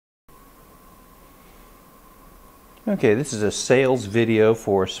Okay, this is a sales video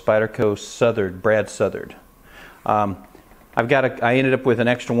for Spyderco Southard, Brad Southard. I ended up with an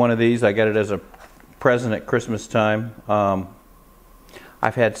extra one of these. I got it as a present at Christmas time.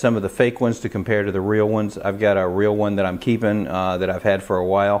 I've had some of the fake ones to compare to the real ones. I've got a real one that I'm keeping that I've had for a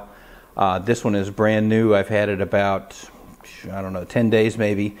while. This one is brand new. I've had it about, I don't know, 10 days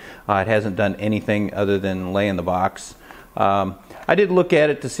maybe. It hasn't done anything other than lay in the box. I did look at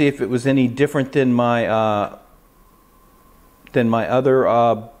it to see if it was any different than my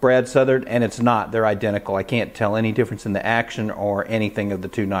other Brad Southard, and it's not. They're identical. I can't tell any difference in the action or anything of the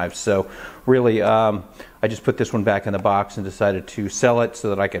two knives. So really, I just put this one back in the box and decided to sell it so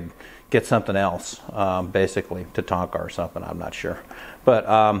that I could get something else, basically to Tonka or something. I'm not sure.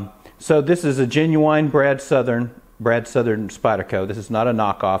 But so this is a genuine Brad Southern Spyderco. This is not a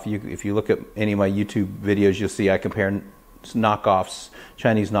knockoff. If you look at any of my YouTube videos, you'll see I compare knockoffs,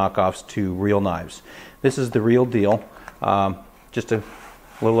 Chinese knockoffs, to real knives. This is the real deal. Just a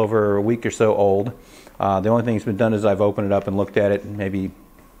little over a week or so old. The only thing that's been done is I've opened it up and looked at it and maybe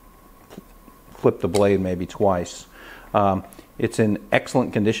flipped the blade maybe twice. It's in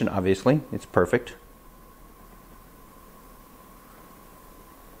excellent condition, obviously. It's perfect.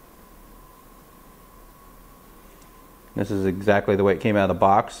 This is exactly the way it came out of the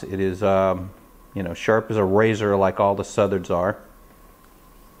box. It is, you know, sharp as a razor like all the Southards are.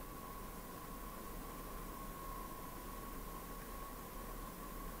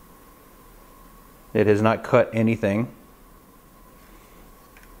 It has not cut anything.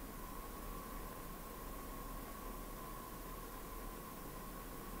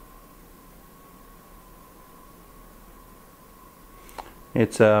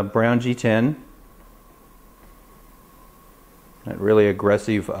 It's a brown G10. That really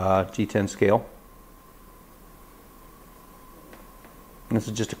aggressive G10 scale. And this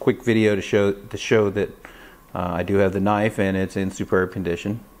is just a quick video to show that I do have the knife and it's in superb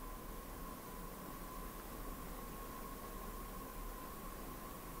condition.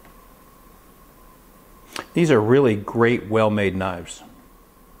 These are really great, well-made knives.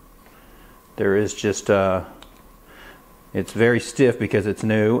 There is just, it's very stiff because it's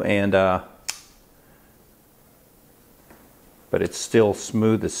new, and but it's still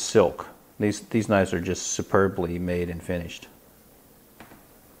smooth as silk. These knives are just superbly made and finished.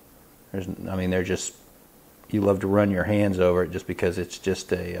 I mean, they're just, you love to run your hands over it just because it's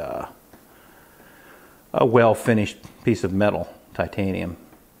just a well-finished piece of metal, titanium.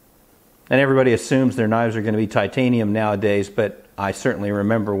 And everybody assumes their knives are going to be titanium nowadays, but I certainly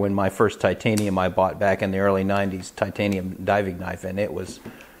remember when my first titanium I bought back in the early 90s, titanium diving knife, and it was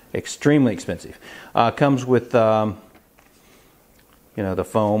extremely expensive. Comes with, you know, the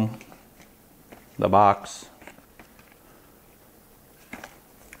foam, the box,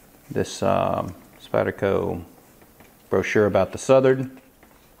 this Spyderco brochure about the Southard.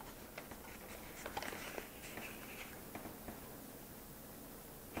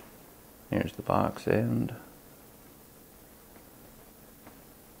 Here's the box end.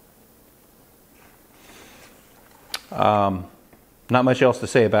 Not much else to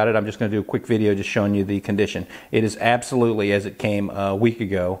say about it. I'm just going to do a quick video just showing you the condition. It is absolutely as it came a week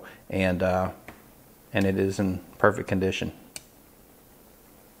ago, and it is in perfect condition.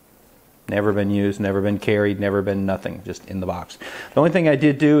 Never been used, never been carried, never been nothing, just in the box. The only thing I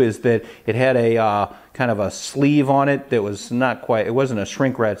did do is that it had a kind of a sleeve on it that was not quite, it wasn't a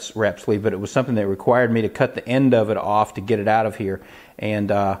shrink wrap sleeve, but it was something that required me to cut the end of it off to get it out of here.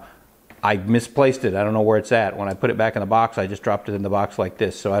 And I misplaced it. I don't know where it's at. When I put it back in the box, I just dropped it in the box like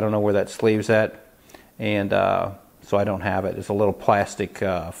this. So I don't know where that sleeve's at. And so I don't have it. It's a little plastic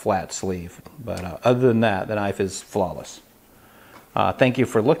flat sleeve. But other than that, the knife is flawless. Thank you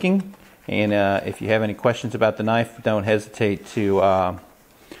for looking. And if you have any questions about the knife, don't hesitate to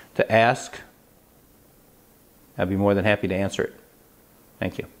ask. I'd be more than happy to answer it.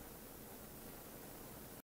 Thank you.